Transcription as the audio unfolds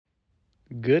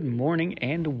Good morning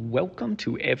and welcome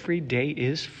to Every Day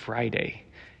is Friday.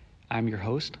 I'm your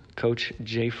host, Coach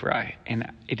Jay Fry, and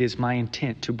it is my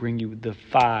intent to bring you the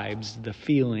vibes, the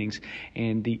feelings,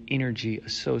 and the energy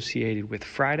associated with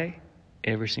Friday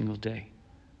every single day.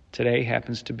 Today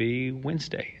happens to be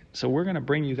Wednesday, so we're going to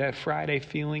bring you that Friday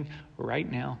feeling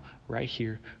right now, right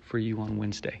here for you on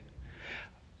Wednesday.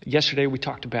 Yesterday, we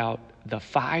talked about the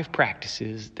 5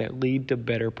 practices that lead to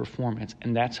better performance,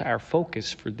 and that's our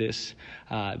focus for these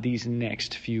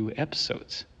next few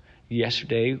episodes.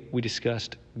 Yesterday, we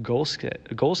discussed goal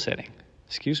setting,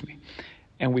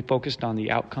 and we focused on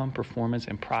the outcome, performance,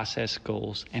 and process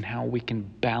goals and how we can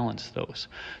balance those.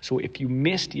 So if you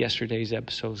missed yesterday's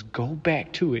episodes, go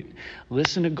back to it,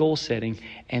 listen to goal setting,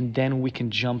 and then we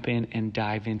can jump in and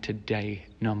dive into day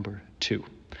number 2.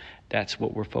 That's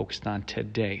what we're focused on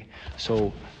today.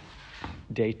 So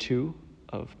day 2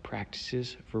 of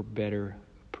practices for better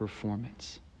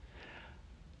performance.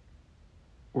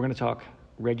 We're going to talk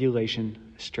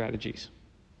regulation strategies.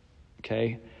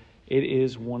 Okay? It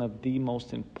is one of the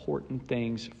most important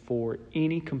things for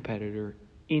any competitor,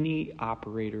 any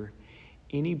operator,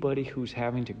 anybody who's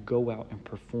having to go out and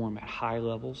perform at high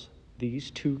levels.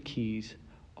 These 2 keys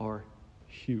are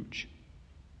huge.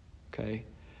 Okay?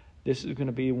 This is going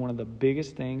to be one of the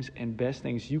biggest things and best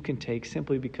things you can take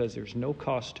simply because there's no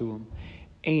cost to them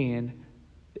and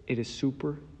it is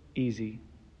super easy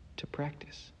to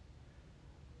practice.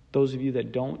 Those of you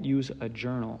that don't use a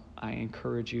journal, I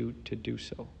encourage you to do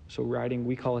so. So writing,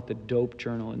 we call it the DOPE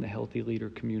journal in the Healthy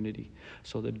Leader community.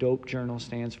 So the DOPE journal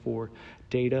stands for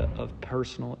Data of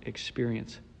Personal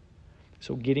Experience.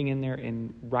 So getting in there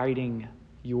and writing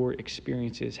your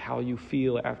experiences, how you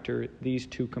feel after these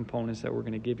 2 components that we're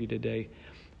going to give you today,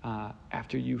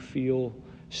 after you feel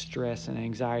stress and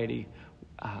anxiety,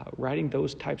 writing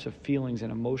those types of feelings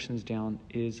and emotions down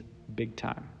is big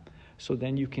time. So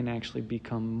then you can actually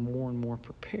become more and more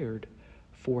prepared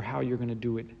for how you're going to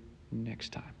do it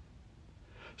next time.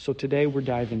 So today we're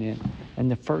diving in,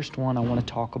 and the first one I want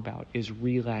to talk about is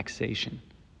relaxation.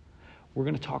 We're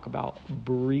going to talk about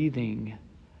breathing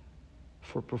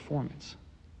for performance.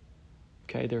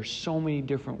 Okay, there's so many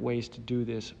different ways to do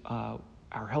this.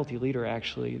 Our Healthy Leader,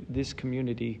 actually, this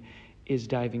community is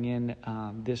diving in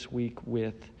this week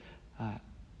with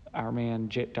our man,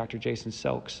 Dr. Jason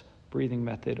Selk's breathing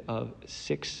method of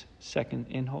 6-second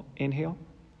inhale,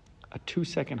 a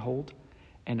 2-second hold,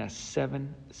 and a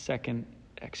 7-second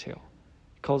exhale.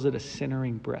 He calls it a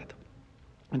centering breath.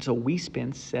 And so we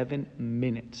spend 7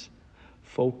 minutes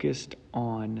focused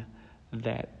on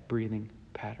that breathing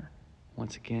pattern.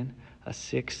 Once again, a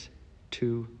 6,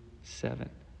 2, 7.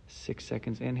 6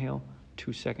 seconds inhale,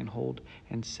 2-second hold,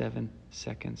 and 7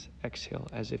 seconds exhale,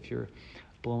 as if you're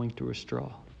blowing through a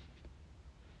straw.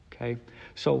 Okay?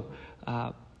 So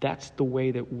that's the way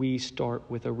that we start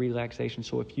with a relaxation.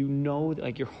 So if you know that,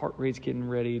 like, your heart rate's getting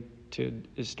ready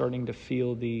is starting to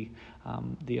feel the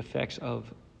effects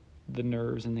of the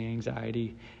nerves and the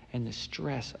anxiety and the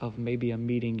stress of maybe a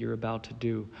meeting you're about to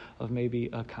do, of maybe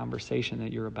a conversation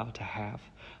that you're about to have,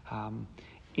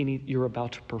 you're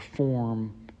about to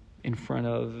perform in front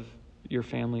of your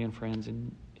family and friends,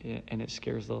 and it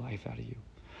scares the life out of you.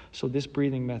 So this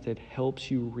breathing method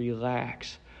helps you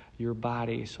relax your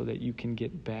body so that you can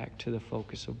get back to the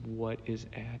focus of what is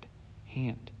at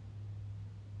hand.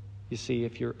 You see,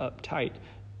 if you're uptight,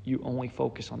 you only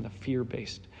focus on the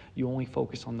fear-based. You only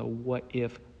focus on the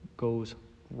what-if goes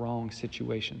wrong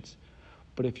situations.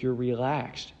 But if you're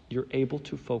relaxed, you're able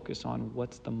to focus on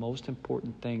what's the most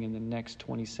important thing in the next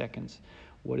 20 seconds.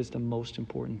 What is the most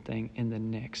important thing in the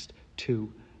next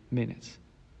 2 minutes?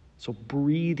 So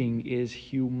breathing is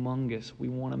humongous. We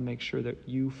want to make sure that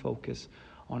you focus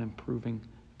on improving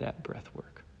that breath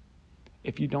work.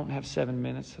 If you don't have 7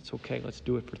 minutes, that's okay. Let's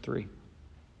do it for 3.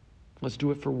 Let's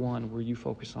do it for 1, where you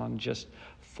focus on just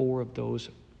 4 of those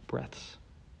breaths.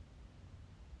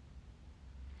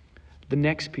 The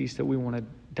next piece that we want to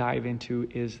dive into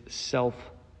is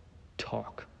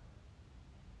self-talk.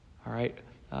 All right?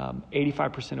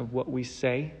 85% of what we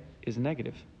say is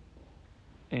negative.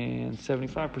 And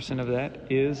 75% of that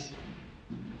is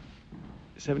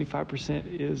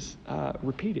 75% is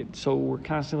repeated. So we're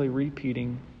constantly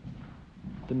repeating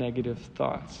the negative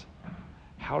thoughts.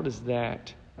 How does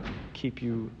that keep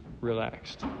you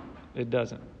relaxed? It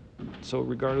doesn't. So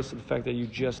regardless of the fact that you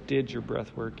just did your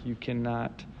breath work, you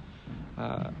can't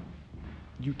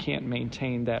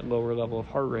maintain that lower level of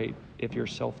heart rate if your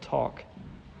self-talk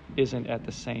isn't at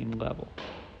the same level,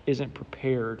 isn't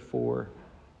prepared for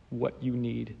what you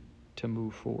need to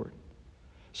move forward.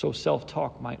 So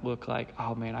self-talk might look like,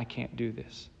 oh man, I can't do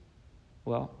this.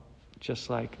 Well, just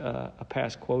like a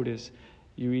past quote is,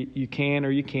 You can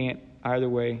or you can't. Either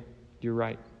way, you're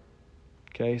right.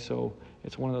 Okay, so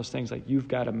it's one of those things like you've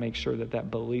got to make sure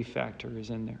that belief factor is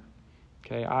in there.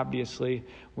 Okay, obviously,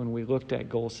 when we looked at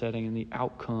goal setting and the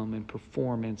outcome and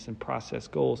performance and process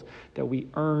goals, that we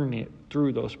earn it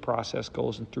through those process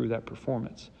goals and through that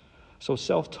performance. So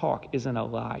self-talk isn't a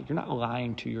lie. You're not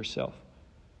lying to yourself.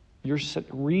 You're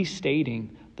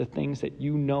restating the things that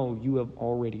you know you have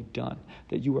already done,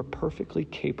 that you are perfectly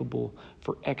capable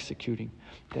for executing,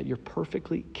 that you're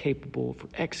perfectly capable for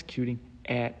executing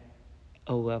at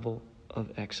a level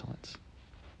of excellence.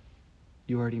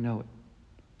 You already know it.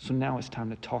 So now it's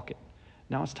time to talk it.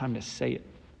 Now it's time to say it.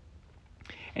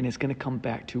 And it's going to come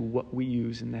back to what we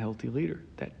use in the Healthy Leader,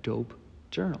 that dope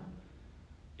journal.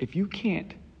 If you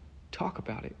can't talk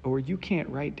about it, or you can't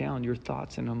write down your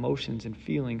thoughts and emotions and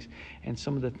feelings and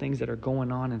some of the things that are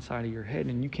going on inside of your head,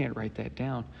 and you can't write that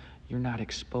down, you're not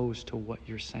exposed to what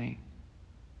you're saying.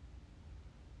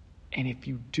 And if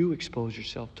you do expose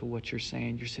yourself to what you're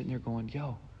saying, you're sitting there going,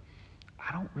 yo,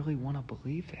 I don't really want to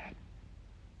believe that.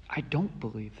 I don't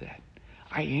believe that.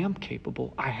 I am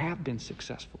capable. I have been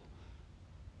successful.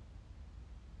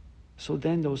 So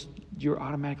then you're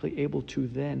automatically able to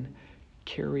then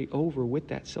carry over with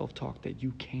that self-talk that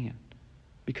you can,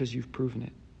 because you've proven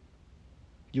it.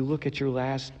 You look at your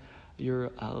last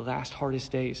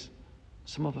hardest days.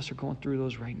 Some of us are going through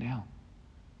those right now.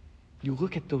 You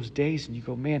look at those days and you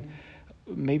go, man,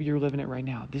 maybe you're living it right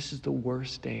now. This is the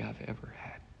worst day I've ever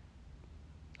had.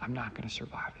 I'm not going to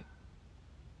survive it.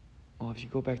 Well, if you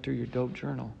go back through your dope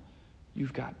journal,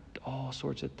 you've got all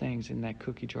sorts of things in that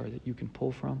cookie jar that you can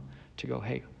pull from to go,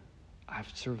 hey, I've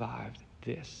survived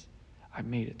this. I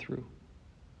made it through.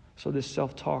 So this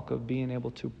self-talk of being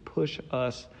able to push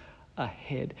us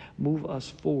ahead, move us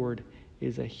forward,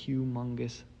 is a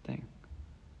humongous thing.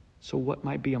 So what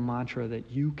might be a mantra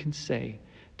that you can say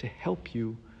to help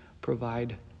you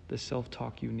provide the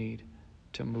self-talk you need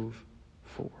to move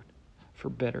forward for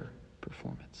better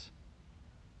performance?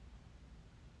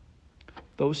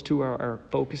 Those two are our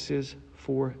focuses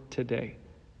for today.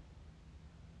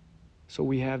 So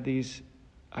we have these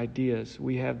ideas.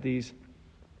 We have these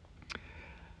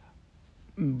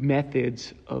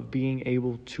methods of being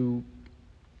able to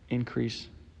increase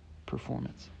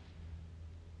performance.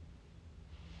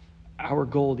 Our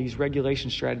goal, these regulation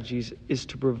strategies, is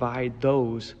to provide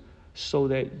those so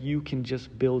that you can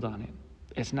just build on it.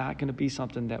 It's not going to be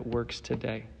something that works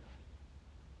today.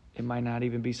 It might not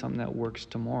even be something that works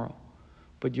tomorrow.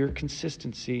 But your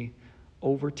consistency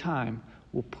over time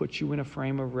will put you in a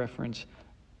frame of reference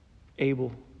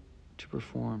able to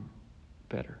perform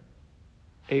better,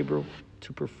 able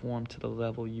to perform to the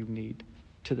level you need,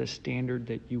 to the standard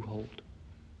that you hold.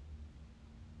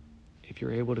 If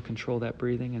you're able to control that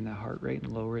breathing and that heart rate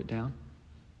and lower it down,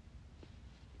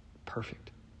 perfect.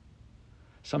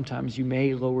 Sometimes you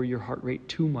may lower your heart rate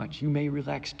too much. You may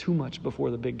relax too much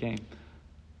before the big game.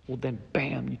 Well, then,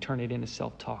 bam, you turn it into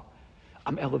self-talk.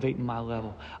 I'm elevating my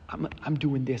level. I'm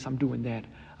doing this. I'm doing that.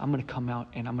 I'm going to come out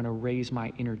and I'm going to raise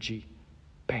my energy.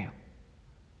 Bam.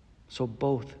 So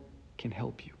both can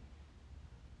help you.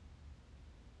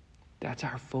 That's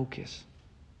our focus.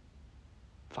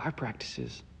 5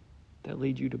 practices that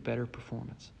lead you to better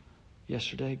performance.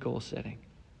 Yesterday, goal setting.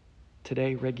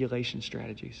 Today, regulation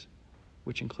strategies,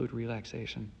 which include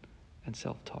relaxation and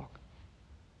self-talk.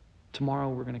 Tomorrow,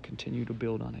 we're going to continue to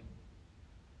build on it.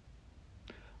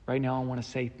 Right now, I want to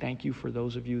say thank you for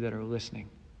those of you that are listening.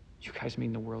 You guys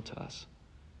mean the world to us.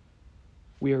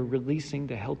 We are releasing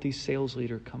the Healthy Sales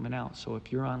Leader coming out. So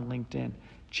if you're on LinkedIn,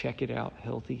 check it out,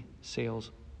 Healthy Sales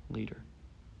Leader.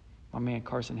 My man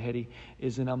Carson Hetty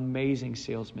is an amazing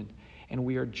salesman, and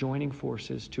we are joining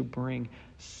forces to bring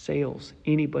sales,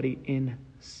 anybody in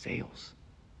sales,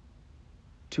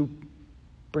 to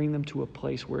bring them to a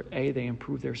place where A, they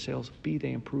improve their sales, B,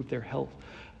 they improve their health,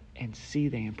 and C,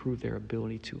 they improve their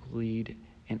ability to lead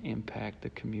and impact the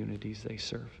communities they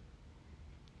serve.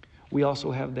 We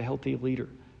also have the Healthy Leader.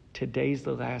 Today's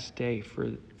the last day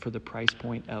for the price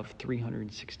point of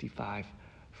 $365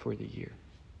 for the year.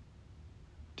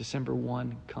 December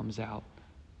 1 comes out,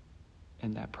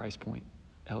 and that price point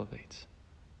elevates.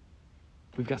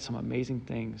 We've got some amazing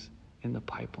things in the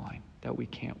pipeline that we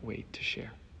can't wait to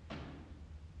share.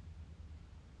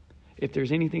 If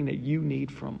there's anything that you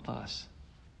need from us,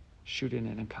 shoot it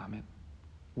in a comment.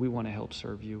 We want to help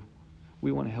serve you.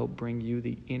 We want to help bring you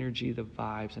the energy, the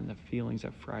vibes, and the feelings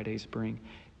that Fridays bring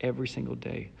every single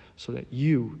day so that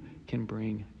you can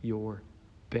bring your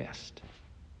best.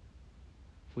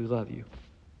 We love you.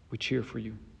 We cheer for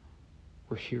you.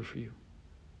 We're here for you.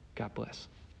 God bless.